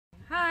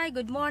Hi,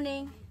 good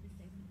morning.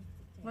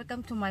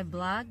 Welcome to my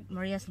vlog,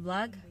 Maria's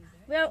vlog.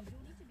 We are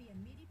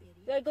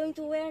going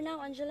to where now,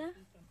 Angela?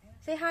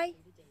 Say hi.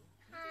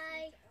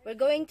 Hi. We're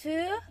going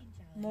to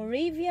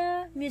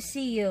Morayvia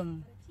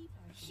Museum.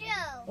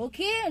 Show.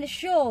 Okay, and the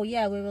show.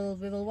 Yeah, we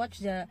will watch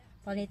the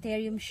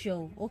planetarium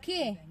show.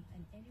 Okay.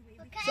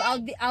 Okay. So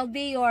I'll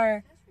be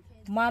your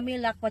mommy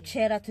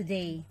Lakwatsera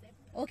today.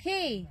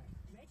 Okay.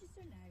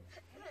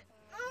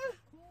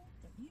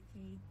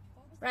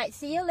 Right,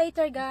 see you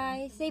later,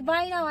 guys. Say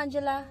bye now,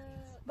 Angela.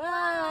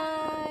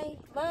 Bye.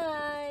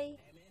 Bye.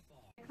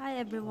 Hi,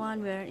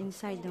 everyone. We're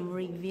inside the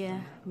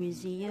Morayvia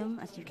Museum.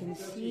 As you can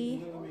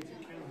see,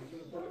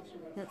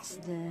 that's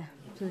the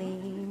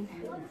plane.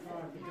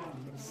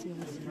 Let's see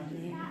what's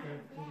in there.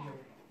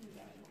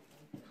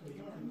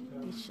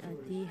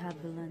 HRD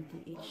Havilland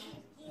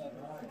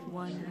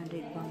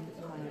DH-100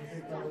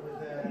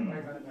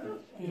 vampire.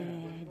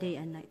 Day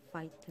and night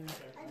fighter,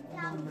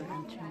 bomber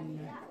and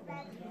trainer.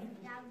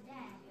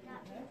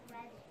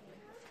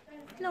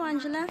 Hello,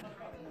 Angela.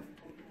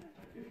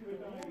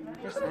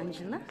 There's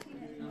Angela.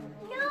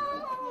 No.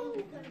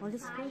 Oh,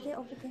 let's go there,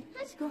 over there.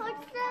 Let's go.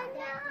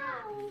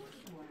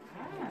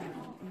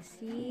 You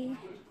see,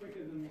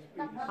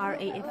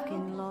 RAF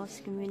Kinloss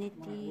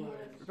Community,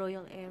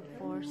 Royal Air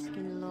Force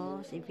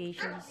Kinloss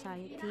Aviation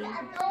Society. So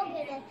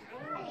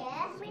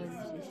this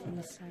is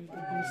inside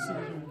the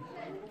museum.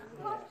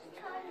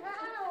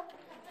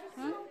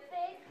 Huh?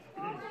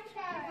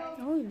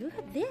 Oh, look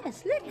at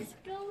this! Look,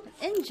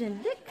 engine!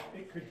 Look!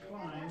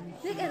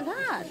 Look at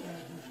that!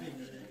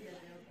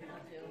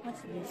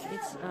 What's this?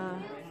 It's a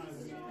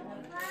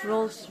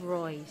Rolls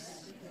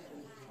Royce.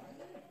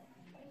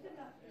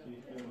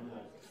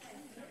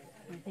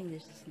 I think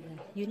this is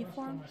the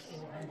uniforms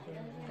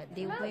that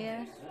they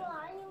wear.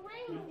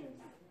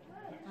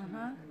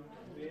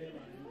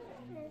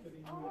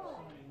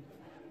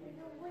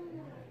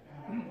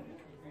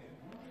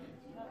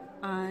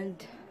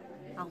 And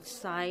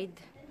outside,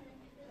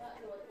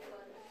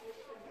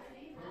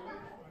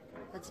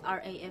 that's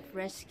RAF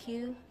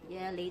Rescue.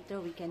 Yeah,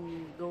 later we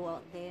can go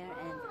out there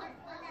and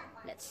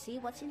let's see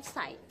what's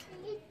inside.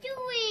 What are you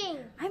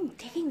doing? I'm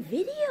taking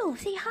video.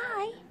 Say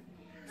hi.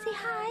 Say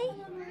hi.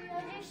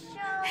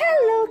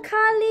 Hello,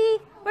 Kali.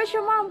 Where's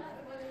your mom?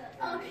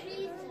 Oh,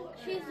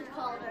 she's a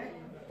caller.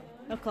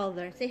 I'll call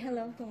her. Say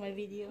hello to my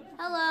video.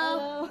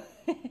 Hello.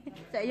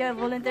 So you're a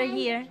volunteer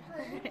here.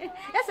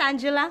 That's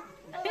Angela.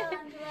 Hello,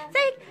 Angela.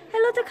 Say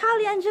hello to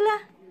Kali,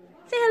 Angela.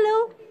 Say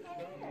hello.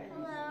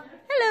 Hello.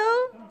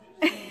 Hello.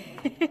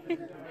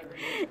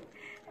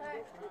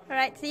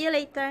 Alright, see you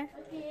later.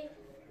 Okay.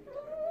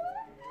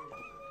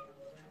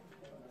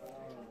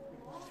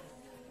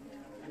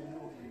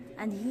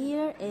 And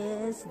here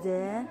is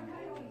the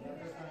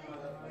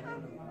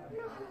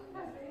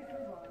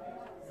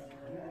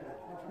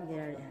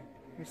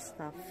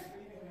stuff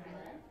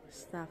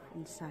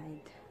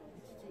inside.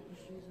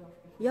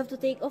 You have to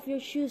take off your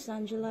shoes,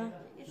 Angela.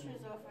 Your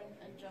shoes off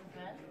and jump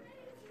in.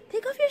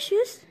 Take off your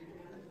shoes.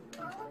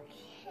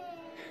 Okay.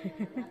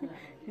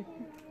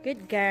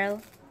 Good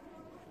girl.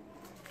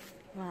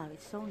 Wow,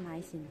 it's so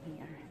nice in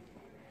here.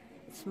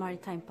 It's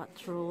Maritime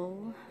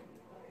Patrol.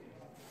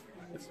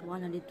 It's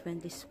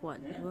 120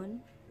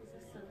 squadron.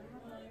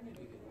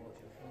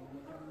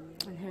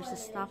 And here's the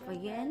stuff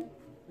again.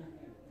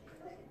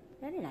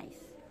 Very nice.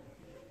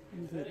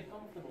 Indeed.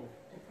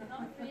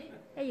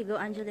 There you go,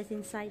 Angela's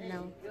inside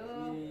now.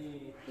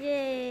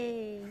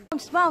 Yay!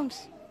 Bounce,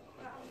 bounce!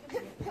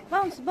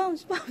 Bounce,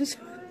 bounce, bounce!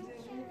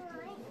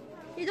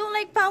 You don't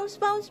like bounce,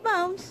 bounce,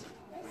 bounce?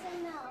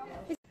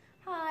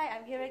 Hi,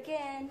 I'm here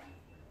again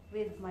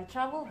with my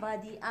travel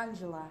buddy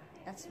Angela.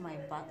 That's my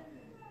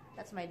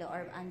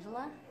daughter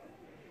Angela.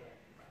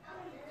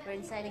 We're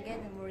inside again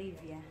in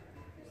Morayvia.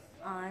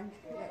 And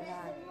look at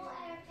that.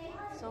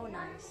 So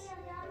nice.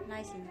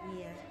 Nice in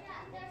here.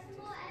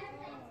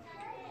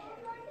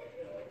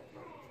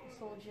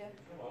 Soldier.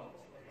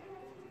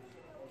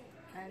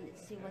 And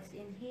let's see what's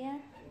in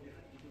here.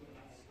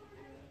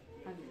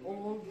 An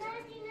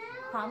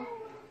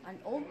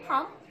old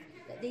pump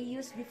that they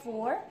used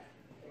before.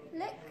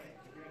 Look.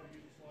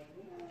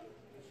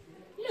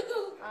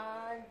 And I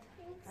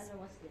don't know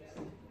what's this.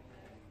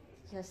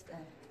 It's just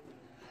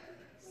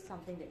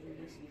something that we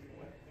used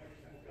before.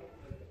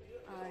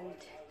 And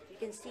you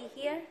can see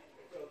here.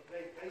 So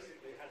they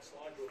basically had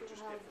slide doors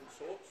just different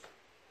sorts.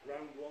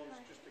 Round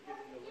ones just to give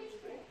them the loose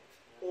speed.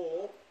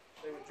 Or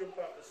they would jump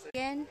out the sea.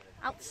 Again,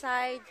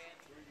 outside,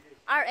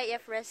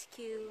 RAF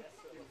Rescue.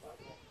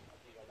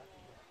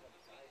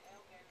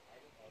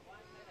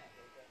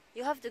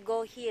 You have to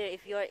go here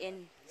if you're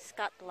in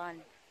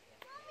Scotland.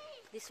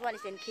 This one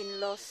is in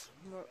Kinloss,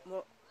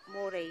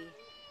 Moray.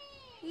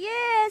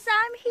 Yes,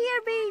 I'm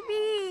here,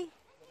 baby.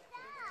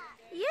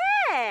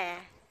 Yeah.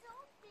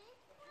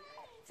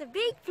 It's a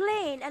big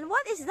plane. And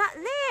what is that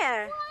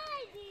there?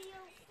 Why do you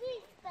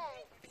sleep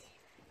back?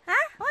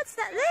 Huh? What's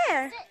that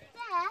there? Sit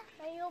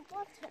there on your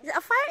bottom. Is it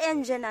a fire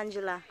engine,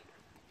 Angela?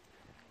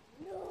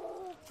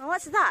 No. Oh,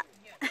 what's that?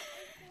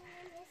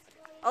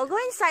 Oh, go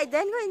inside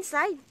then. Go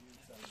inside.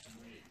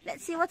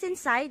 Let's see what's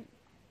inside.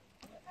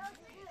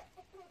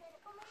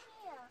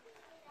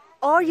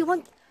 Or you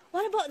want,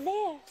 what about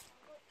there?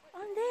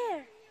 On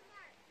there.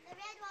 The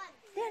red one.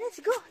 There, let's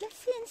go. Let's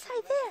see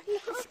inside there.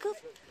 Let's go.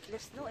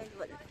 There's no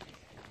anyone.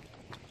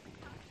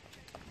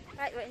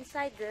 Right, we're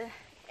inside the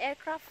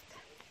aircraft.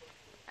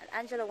 And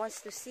Angela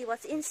wants to see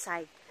what's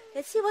inside.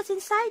 Let's see what's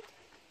inside.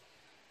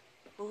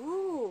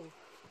 Ooh.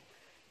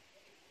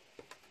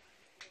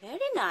 Very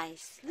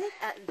nice. Look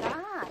at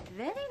that.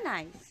 Very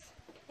nice.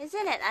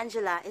 Isn't it,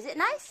 Angela? Is it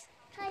nice?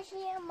 Can I see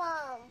your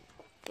mom?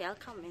 Okay, I'll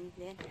come in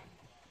then.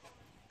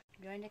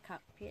 You're in the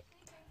cockpit.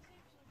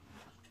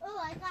 Oh,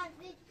 I got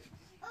big.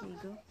 There you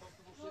go.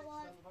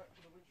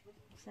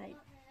 Inside.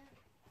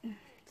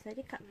 Inside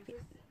the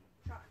cockpit.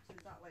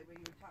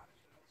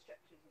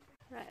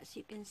 Right, as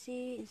you can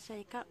see, inside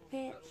the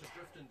cockpit. That's a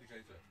drift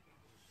indicator.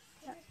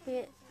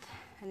 Cockpit.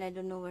 And I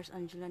don't know where's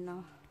Angela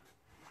now.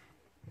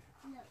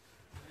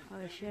 Oh,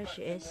 here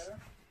she is. Same as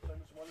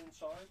the one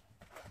inside.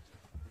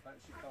 The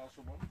bouncy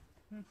castle one.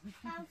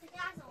 How's the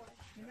castle?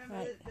 Remember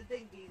Right. the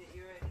dinghy that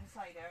you were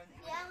inside there?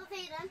 Yeah,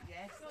 okay then.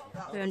 Yes.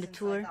 that We're on was the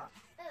tour. inside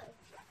that. Oh,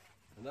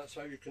 And that's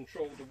how you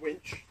control the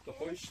winch, the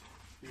hoist,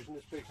 using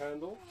this big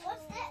handle.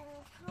 what's that?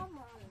 Come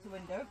on. It's a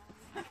window.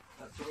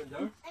 That's the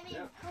window. I mean,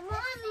 Yeah. come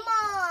on,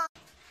 Mom.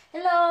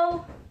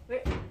 Hello!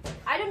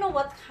 I don't know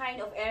what kind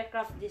of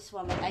aircraft this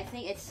one, but I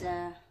think it's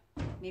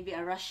maybe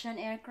a Russian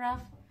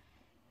aircraft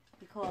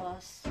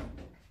because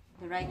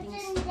the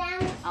writing's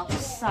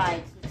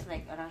outside looks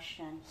like a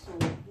Russian. So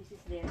this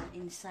is their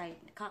inside,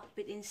 the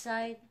cockpit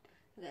inside.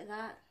 Look at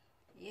that.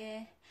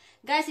 Yeah.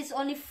 Guys, it's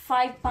only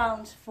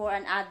 £5 for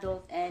an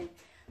adult, and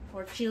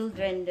for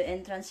children the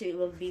entrance fee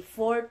will be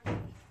four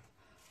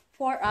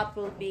up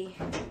will be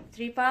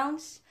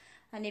 £3,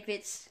 and if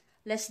it's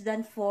less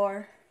than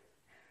 4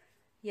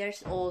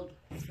 years old,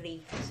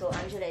 free. So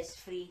Angela is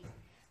free,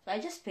 so I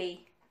just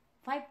pay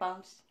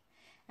 £5,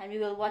 and we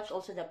will watch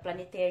also the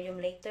planetarium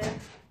later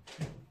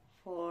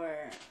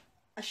for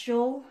a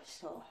show.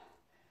 So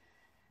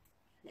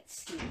let's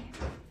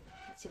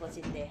see what's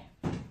in there.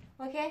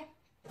 Okay,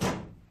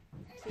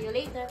 see you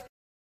later.